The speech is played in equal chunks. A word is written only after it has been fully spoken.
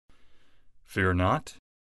Fear Not,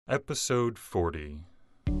 Episode 40.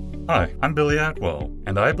 Hi, I'm Billy Atwell,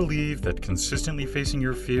 and I believe that consistently facing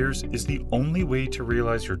your fears is the only way to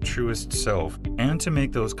realize your truest self and to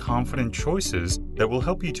make those confident choices that will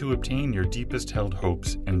help you to obtain your deepest held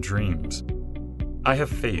hopes and dreams. I have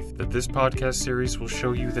faith that this podcast series will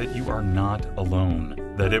show you that you are not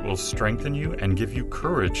alone, that it will strengthen you and give you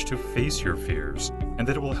courage to face your fears, and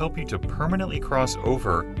that it will help you to permanently cross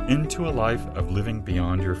over into a life of living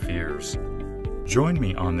beyond your fears. Join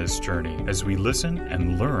me on this journey as we listen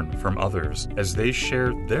and learn from others as they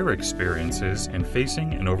share their experiences in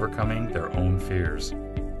facing and overcoming their own fears.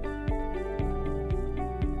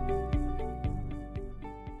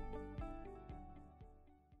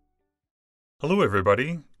 Hello,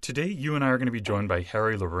 everybody. Today, you and I are going to be joined by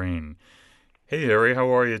Harry Lorayne. Hey, Harry,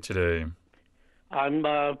 how are you today? I'm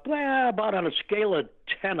about on a scale of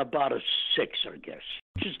 10, about a 6, I guess.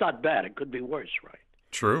 Which is not bad. It could be worse, right?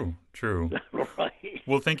 True. Right.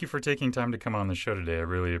 Well, thank you for taking time to come on the show today. I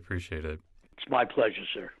really appreciate it. It's my pleasure,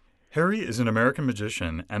 sir. Harry is an American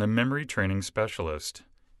magician and a memory training specialist.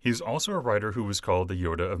 He's also a writer who was called the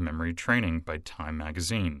Yoda of memory training by Time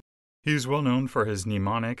magazine. He is well known for his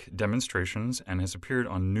mnemonic demonstrations and has appeared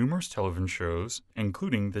on numerous television shows,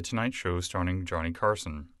 including The Tonight Show starring Johnny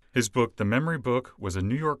Carson. His book, The Memory Book, was a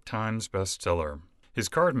New York Times bestseller. His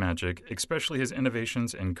card magic, especially his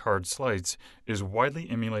innovations in card sleights, is widely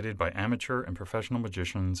emulated by amateur and professional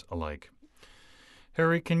magicians alike.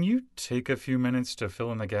 Harry, can you take a few minutes to fill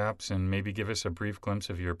in the gaps and maybe give us a brief glimpse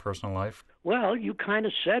of your personal life? Well, you kind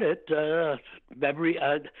of said it. Memory.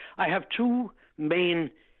 I have two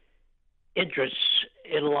main interests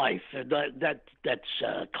in life. That's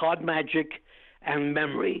card magic and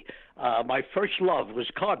memory. My first love was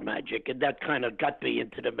card magic, and that kind of got me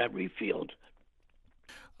into the memory field.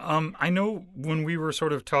 I know when we were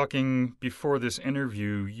sort of talking before this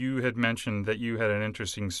interview, you had mentioned that you had an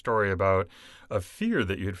interesting story about a fear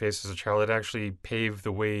that you had faced as a child that actually paved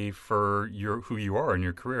the way for who you are in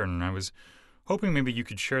your career. And I was hoping maybe you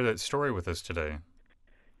could share that story with us today.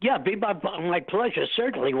 Yeah, be my pleasure.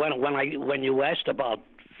 Certainly, when you asked about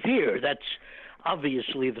fear, that's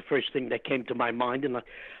obviously the first thing that came to my mind. And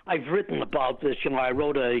I've written about this. I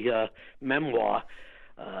wrote a memoir.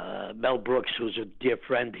 Mel Brooks, who's a dear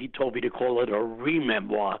friend, he told me to call it a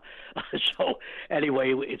re-memoir. So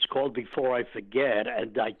anyway, it's called Before I Forget,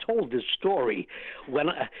 and I told this story when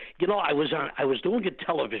I was doing a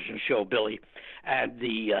television show, Billy, and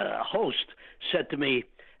the host said to me,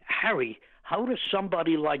 "Harry, how does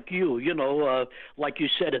somebody like you, like you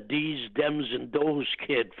said, a D's, Dems, and Does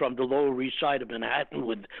kid from the Lower East Side of Manhattan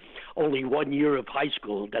with only 1 year of high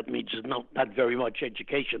school, that means not very much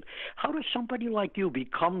education, how does somebody like you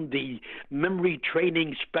become the memory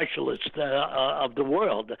training specialist of the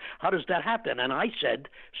world? How does that happen?" And I said,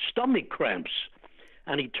 "Stomach cramps."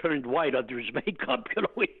 And he turned white under his makeup.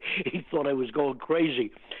 He thought I was going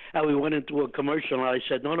crazy. And we went into a commercial, and I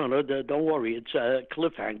said, no, don't worry. It's a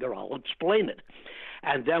cliffhanger. I'll explain it.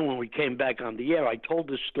 And then when we came back on the air, I told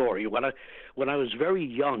this story. When I was very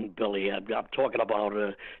young, Billy, I'm talking about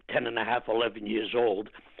 10 and a half, 11 years old,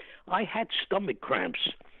 I had stomach cramps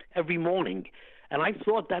every morning. And I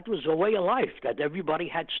thought that was a way of life, that everybody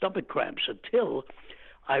had stomach cramps, until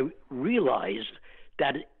I realized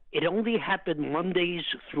that it only happened Mondays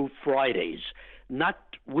through Fridays, not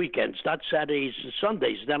weekends, not Saturdays and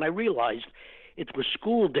Sundays. Then I realized it was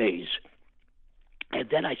school days. And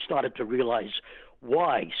then I started to realize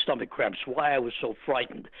why stomach cramps, why I was so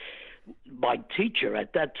frightened. My teacher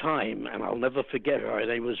at that time, and I'll never forget her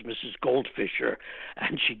name was Mrs. Goldfisher,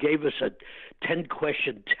 and she gave us a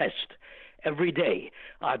 10-question test every day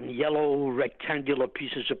on yellow rectangular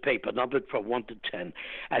pieces of paper, numbered from 1 to 10.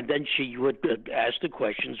 And then she would ask the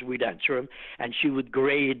questions, we'd answer them, and she would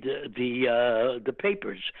grade the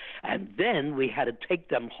papers. And then we had to take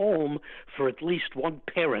them home for at least one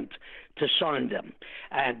parent to sign them.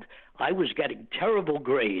 And I was getting terrible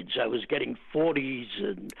grades. I was getting 40s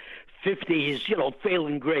and 50s,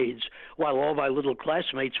 failing grades, while all my little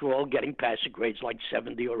classmates were all getting passing grades like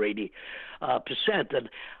 70 or 80%. And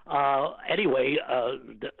anyway,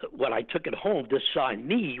 when I took it home, the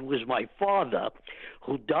signee was my father,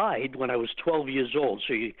 who died when I was 12 years old.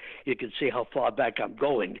 So you can see how far back I'm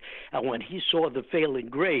going. And when he saw the failing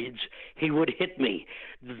grades, he would hit me.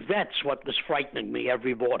 That's what was frightening me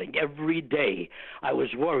every morning. Every day I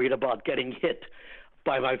was worried about getting hit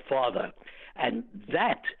by my father. And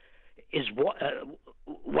that is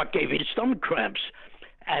what gave me the stomach cramps.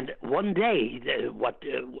 And one day, what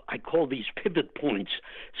I call these pivot points,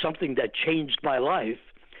 something that changed my life,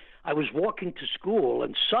 I was walking to school,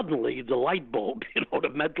 and suddenly the light bulb, the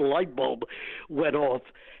mental light bulb went off,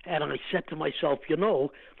 and I said to myself,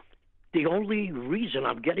 the only reason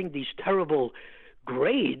I'm getting these terrible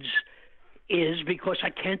grades is because I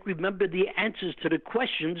can't remember the answers to the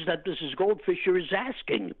questions that Mrs. Goldfisher is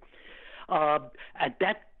asking. At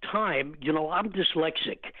that time, I'm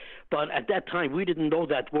dyslexic, but at that time we didn't know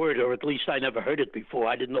that word, or at least I never heard it before.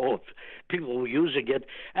 I didn't know if people were using it,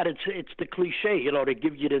 and it's the cliche, to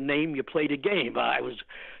give you the name, you play the game. I was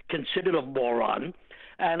considered a moron,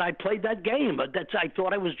 and I played that game. But I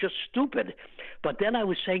thought I was just stupid. But then I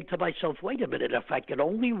was saying to myself, wait a minute, if I could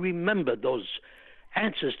only remember those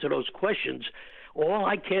answers to those questions, all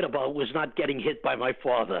I cared about was not getting hit by my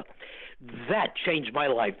father. That changed my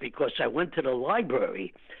life because I went to the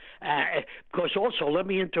library. Because also, let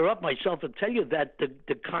me interrupt myself and tell you that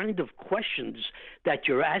the kind of questions that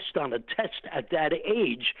you're asked on a test at that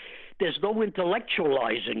age, there's no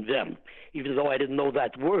intellectualizing them, even though I didn't know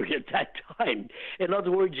that word at that time. In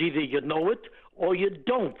other words, either you know it or you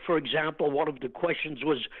don't. For example, one of the questions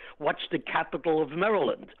was, what's the capital of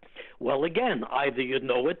Maryland? Well, again, either you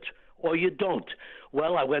know it or you don't.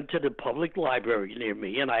 Well, I went to the public library near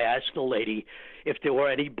me, and I asked the lady if there were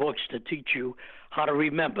any books to teach you how to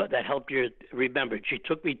remember, that help you remember. She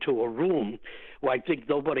took me to a room where I think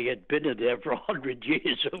nobody had been in there for 100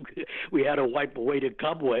 years. So we had to wipe away the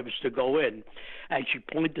cobwebs to go in. And she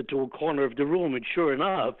pointed to a corner of the room, and sure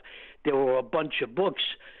enough, there were a bunch of books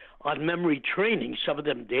on memory training, some of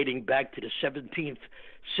them dating back to the 17th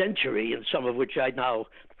century, and some of which I now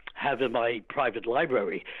have in my private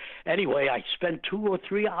library. Anyway, I spent 2 or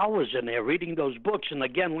 3 hours in there reading those books. And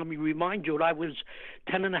again, let me remind you, I was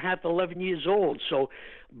 10 and a half, 11 years old. So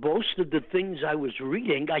most of the things I was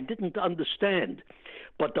reading, I didn't understand.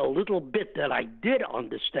 But the little bit that I did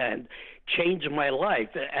understand changed my life.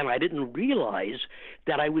 And I didn't realize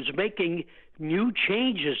that I was making new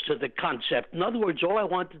changes to the concept. In other words, all I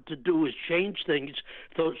wanted to do was change things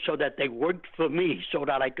so that they worked for me, so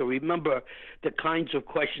that I could remember the kinds of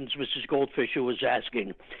questions Mrs. Goldfisher was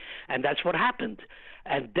asking. And that's what happened.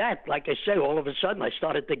 And that, like I say, all of a sudden I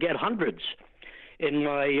started to get hundreds in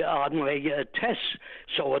on my tests.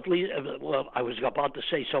 So at least, I was about to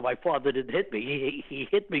say, so my father didn't hit me. He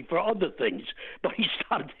hit me for other things, but he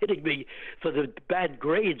started hitting me for the bad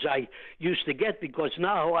grades I used to get, because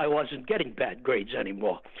now I wasn't getting bad grades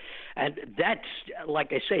anymore. And that's,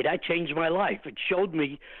 like I say, that changed my life. It showed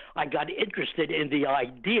me I got interested in the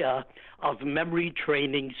idea of memory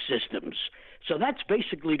training systems. So that's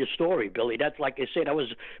basically the story, Billy. That's, like I said, that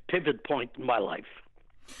was a pivot point in my life.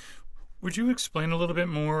 Would you explain a little bit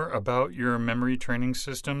more about your memory training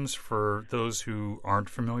systems for those who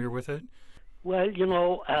aren't familiar with it? Well, it's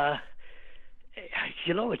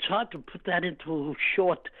hard to put that into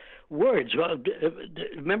short words. Well,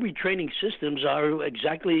 the memory training systems are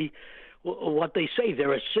exactly what they say.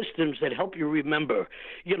 There are systems that help you remember.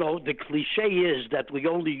 The cliche is that we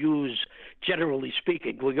only use, generally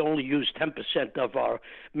speaking, we only use 10% of our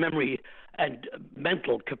memory and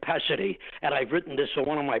mental capacity. And I've written this in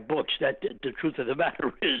one of my books, that the truth of the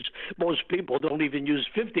matter is most people don't even use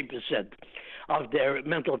 50% of their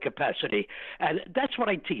mental capacity. And that's what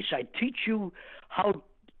I teach. I teach you how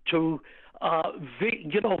to God,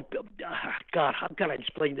 how can I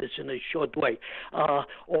explain this in a short way?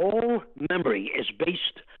 All memory is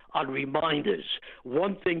based on reminders.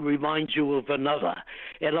 One thing reminds you of another.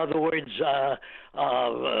 In other words, a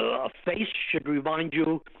face should remind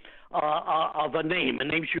you of a name. A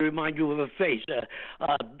name should remind you of a face.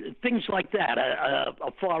 Things like that.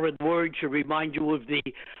 A foreign word should remind you of the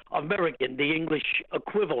American, the English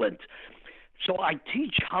equivalent. So I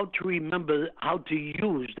teach how to remember, how to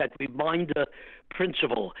use that reminder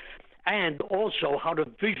principle, and also how to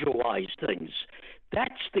visualize things.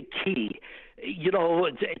 That's the key.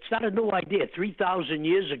 It's not a new idea. 3,000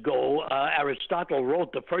 years ago, Aristotle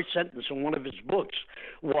wrote the first sentence in one of his books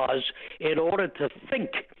was, in order to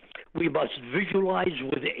think, we must visualize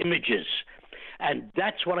with images. And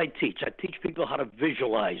that's what I teach. I teach people how to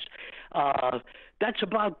visualize. That's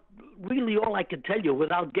about really all I can tell you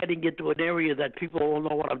without getting into an area that people don't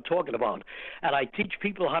know what I'm talking about. And I teach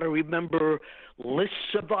people how to remember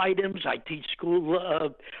lists of items. I teach school.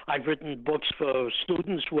 I've written books for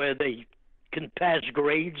students where they can pass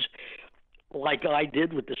grades like I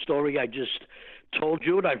did with the story I just told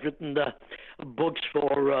you. And I've written books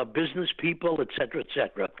for business people, et cetera, et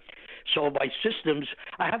cetera. So my systems,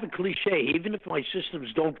 I have a cliche, even if my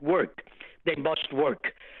systems don't work, they must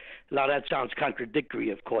work. Now, that sounds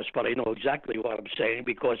contradictory, of course, but I know exactly what I'm saying,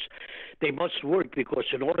 because they must work, because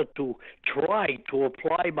in order to try to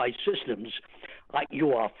apply my systems,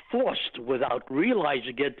 you are forced, without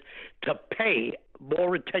realizing it, to pay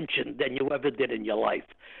more attention than you ever did in your life.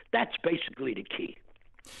 That's basically the key.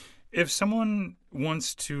 If someone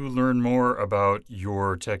wants to learn more about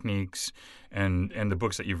your techniques and the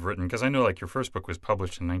books that you've written, because I know like your first book was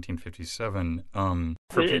published in 1957.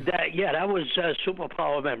 That was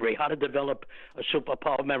Superpower Memory, How to Develop a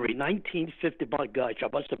Superpower Memory. 1950, my gosh, I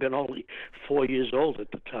must have been only 4 years old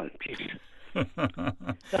at the time.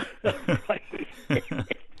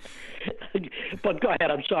 But go ahead.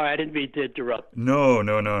 I'm sorry. I didn't mean to interrupt. No,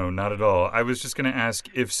 not at all. I was just going to ask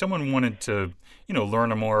if someone wanted to, learn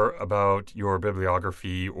more about your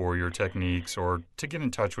bibliography or your techniques or to get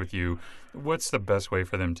in touch with you, what's the best way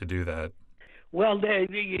for them to do that? Well, there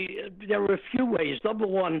are a few ways. Number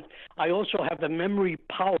one, I also have the Memory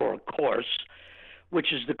Power course,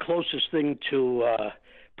 which is the closest thing to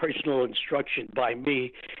personal instruction by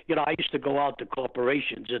me. I used to go out to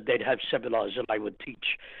corporations and they'd have seminars and I would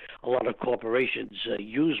teach. A lot of corporations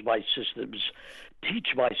use my systems,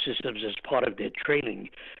 teach my systems as part of their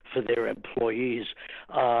training for their employees.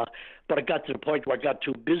 But it got to the point where I got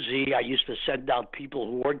too busy. I used to send out people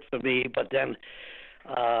who worked for me, but then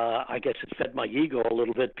I guess it fed my ego a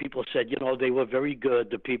little bit. People said, they were very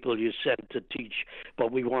good, the people you sent to teach,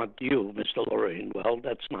 but we want you, Mr. Lorayne. Well,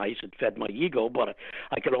 that's nice. It fed my ego, but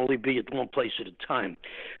I could only be at one place at a time.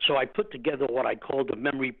 So I put together what I called the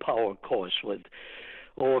Memory Power course with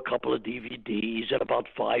a couple of DVDs and about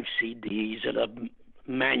 5 CDs and a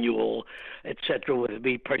manual, etc., with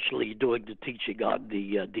me personally doing the teaching on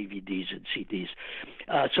the DVDs and CDs.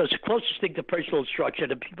 So it's the closest thing to personal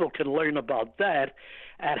instruction, and people can learn about that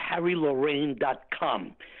at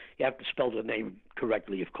harrylorayne.com. You have to spell the name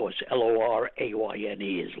correctly, of course. Lorayne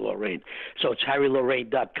is Lorayne. So it's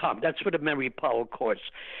harrylorayne.com. That's for the Memory Power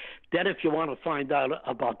course. Then if you want to find out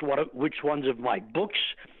about which ones of my books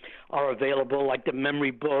are available, like the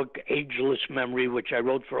memory book, Ageless Memory, which I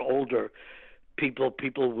wrote for older people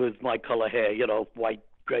with my color hair, white,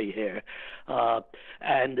 gray hair.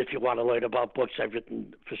 And if you want to learn about books I've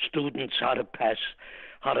written for students, how to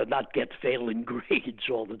not get failing grades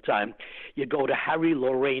all the time, you go to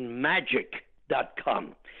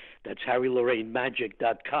harrylorrainemagic.com. That's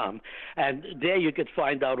harrylorrainemagic.com. And there you could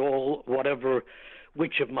find out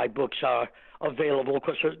which of my books are available,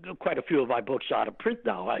 because quite a few of my books are out of print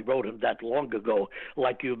now. I wrote them that long ago,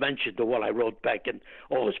 like you mentioned, the one I wrote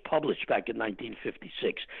was published back in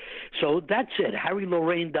 1956. So that's it,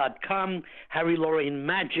 harrylorraine.com,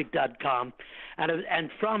 harrylorrainemagic.com,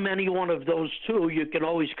 and from any one of those two, you can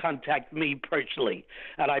always contact me personally,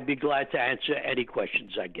 and I'd be glad to answer any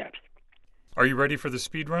questions I get. Are you ready for the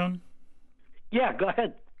speed round? Yeah, go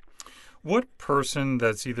ahead. What person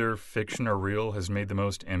that's either fiction or real has made the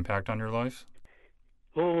most impact on your life?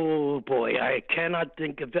 Oh, boy, I cannot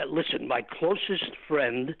think of that. Listen, my closest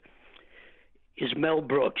friend is Mel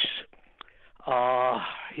Brooks.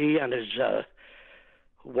 He and his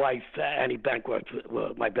wife, Annie Bancroft,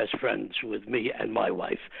 were my best friends with me and my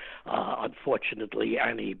wife. Unfortunately,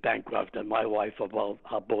 Annie Bancroft and my wife are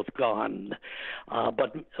both gone.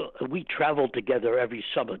 But we traveled together every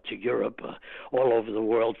summer to Europe, all over the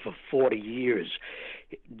world for 40 years.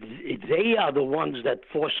 They are the ones that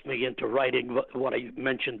forced me into writing what I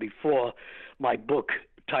mentioned before, my book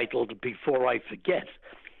titled Before I Forget.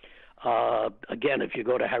 Again, if you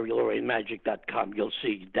go to harrylorrainemagic.com, you'll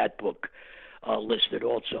see that book listed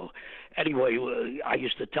also. Anyway, I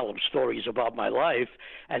used to tell them stories about my life,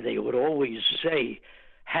 and they would always say,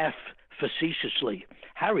 half facetiously,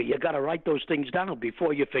 Harry, you got to write those things down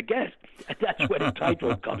before you forget. And that's where the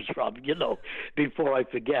title comes from, Before I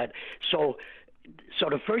Forget. So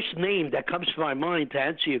the first name that comes to my mind to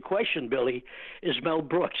answer your question, Billy, is Mel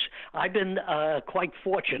Brooks. I've been quite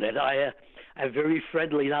fortunate. I'm very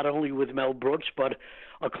friendly not only with Mel Brooks, but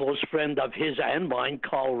a close friend of his and mine,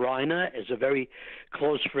 Carl Reiner, is a very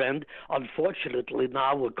close friend. Unfortunately,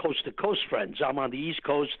 now we're coast-to-coast friends. I'm on the East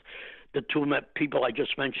Coast. The two people I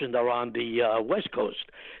just mentioned are on the West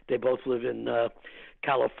Coast. They both live in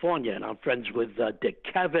California, and I'm friends with Dick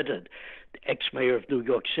Cavett, and ex-mayor of New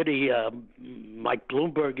York City. Mike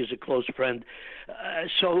Bloomberg is a close friend.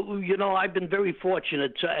 So, I've been very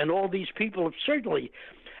fortunate, and all these people, certainly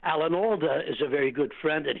Alan Alda is a very good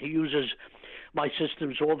friend, and he uses my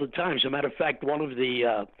systems all the time. As a matter of fact, one of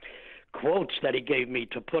the quotes that he gave me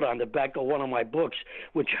to put on the back of one of my books,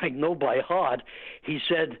 which I know by heart, he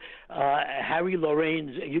said, Harry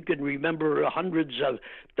Lorayne, you can remember hundreds of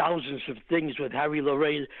thousands of things with Harry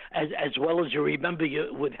Lorayne, as well as you remember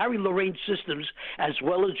with Harry Lorayne systems, as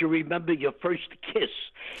well as you remember your first kiss.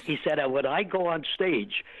 He said, and when I go on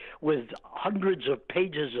stage with hundreds of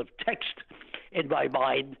pages of text in my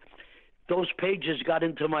mind, those pages got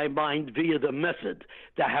into my mind via the method,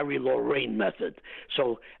 the Harry Lorayne method.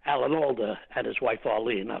 So Alan Alda and his wife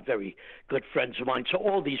Arlene are very good friends of mine. So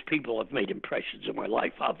all these people have made impressions in my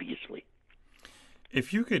life, obviously.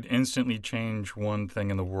 If you could instantly change one thing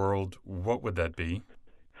in the world, what would that be?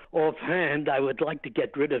 Offhand, I would like to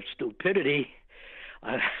get rid of stupidity.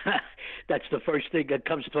 That's the first thing that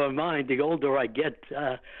comes to my mind. The older I get,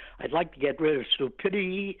 I'd like to get rid of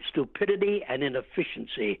stupidity and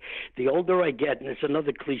inefficiency. The older I get, and it's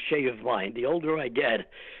another cliche of mine, the older I get,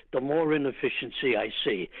 the more inefficiency I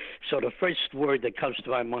see. So the first word that comes to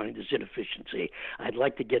my mind is inefficiency. I'd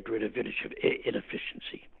like to get rid of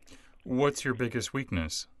inefficiency. What's your biggest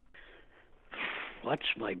weakness?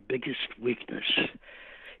 What's my biggest weakness?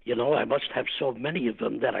 You know, I must have so many of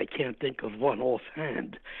them that I can't think of one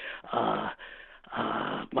offhand.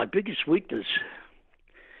 My biggest weakness,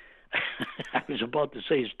 I was about to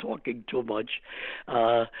say, is talking too much.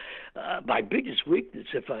 My biggest weakness,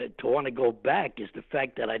 if I want to go back, is the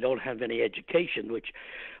fact that I don't have any education.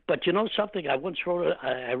 But you know something? I once wrote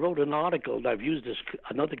an article, and I've used this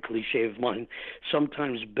another cliche of mine.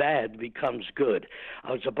 Sometimes bad becomes good.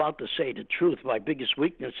 I was about to say the truth. My biggest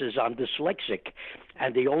weakness is I'm dyslexic,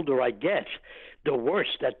 and the older I get, the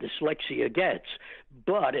worse that dyslexia gets.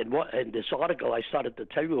 But in this article I started to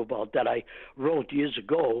tell you about that I wrote years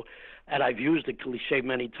ago, and I've used the cliche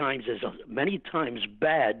many times, is many times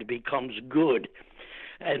bad becomes good.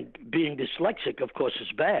 And being dyslexic, of course,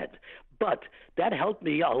 is bad. But that helped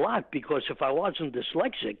me a lot, because if I wasn't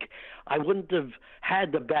dyslexic, I wouldn't have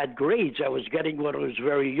had the bad grades I was getting when I was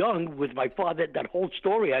very young with my father. That whole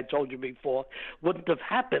story I told you before wouldn't have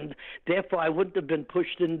happened. Therefore, I wouldn't have been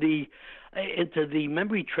pushed into the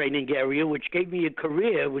memory training area, which gave me a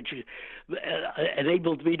career, which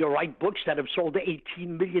enabled me to write books that have sold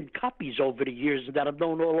 18 million copies over the years and that are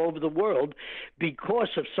known all over the world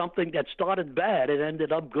because of something that started bad and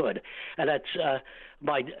ended up good. And that's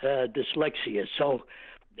my dyslexia. So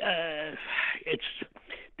it's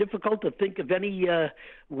difficult to think of any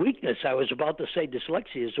weakness. I was about to say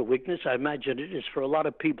dyslexia is a weakness. I imagine it is for a lot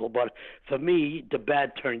of people, but for me, the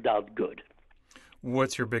bad turned out good.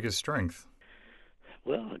 What's your biggest strength?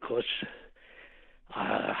 Well, of course,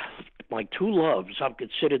 my two loves, I'm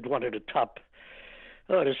considered one of the top.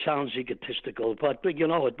 Oh, this sounds egotistical, but you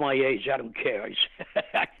know, at my age, I don't care.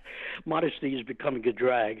 Modesty is becoming a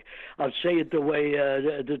drag. I'll say it the way,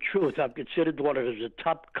 the truth. I'm considered one of the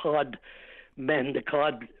top card men, the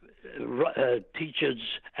card teachers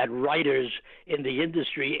and writers in the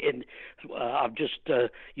industry. And I'm just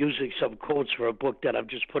using some quotes for a book that I'm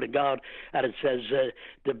just putting out, and it says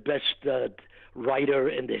the best writer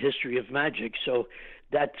in the history of magic. So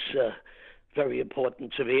that's very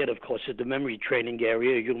important to me. And of course, in the memory training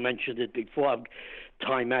area, you mentioned it before.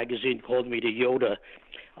 Time magazine called me the Yoda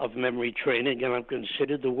of memory training, and I'm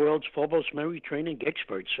considered the world's foremost memory training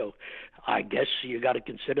expert. So I guess you got to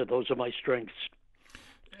consider those are my strengths.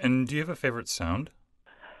 And do you have a favorite sound?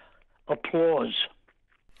 Applause.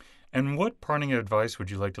 And what parting advice would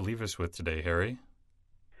you like to leave us with today, Harry?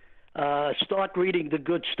 Start reading the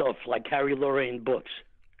good stuff, like Harry Lorayne books.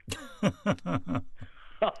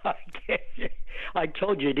 I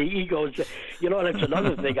told you, the ego's... You know, that's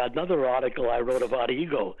another thing, another article I wrote about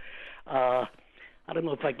ego. I don't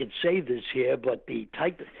know if I can say this here, but the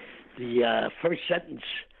first sentence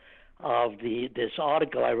of this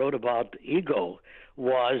article I wrote about ego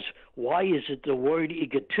was, why is it the word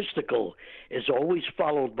egotistical is always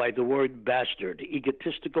followed by the word bastard,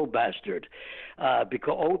 egotistical bastard?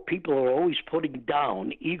 Because people are always putting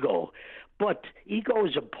down ego. But ego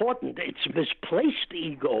is important. It's misplaced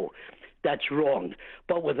ego that's wrong.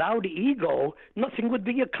 But without ego, nothing would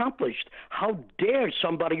be accomplished. How dare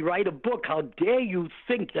somebody write a book? How dare you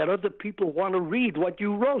think that other people want to read what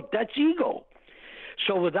you wrote? That's ego.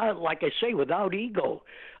 So without, like I say, without ego,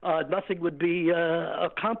 nothing would be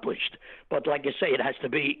accomplished. But like I say, it has to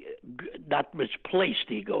be not misplaced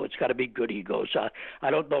ego. It's got to be good ego. So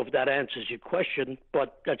I don't know if that answers your question,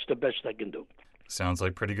 but that's the best I can do. Sounds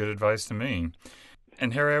like pretty good advice to me.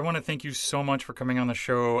 And Harry, I want to thank you so much for coming on the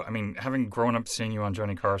show. I mean, having grown up seeing you on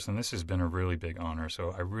Johnny Carson, this has been a really big honor,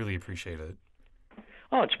 so I really appreciate it.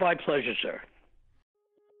 Oh, it's my pleasure, sir.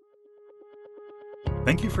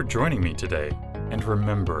 Thank you for joining me today. And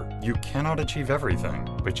remember, you cannot achieve everything,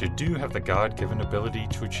 but you do have the God-given ability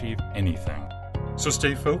to achieve anything. So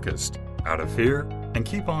stay focused, out of fear, and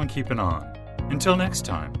keep on keeping on. Until next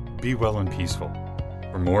time, be well and peaceful.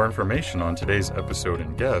 For more information on today's episode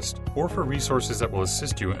and guest, or for resources that will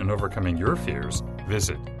assist you in overcoming your fears,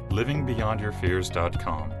 visit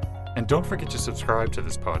livingbeyondyourfears.com. And don't forget to subscribe to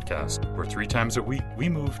this podcast, where 3 times a week we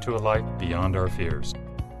move to a life beyond our fears.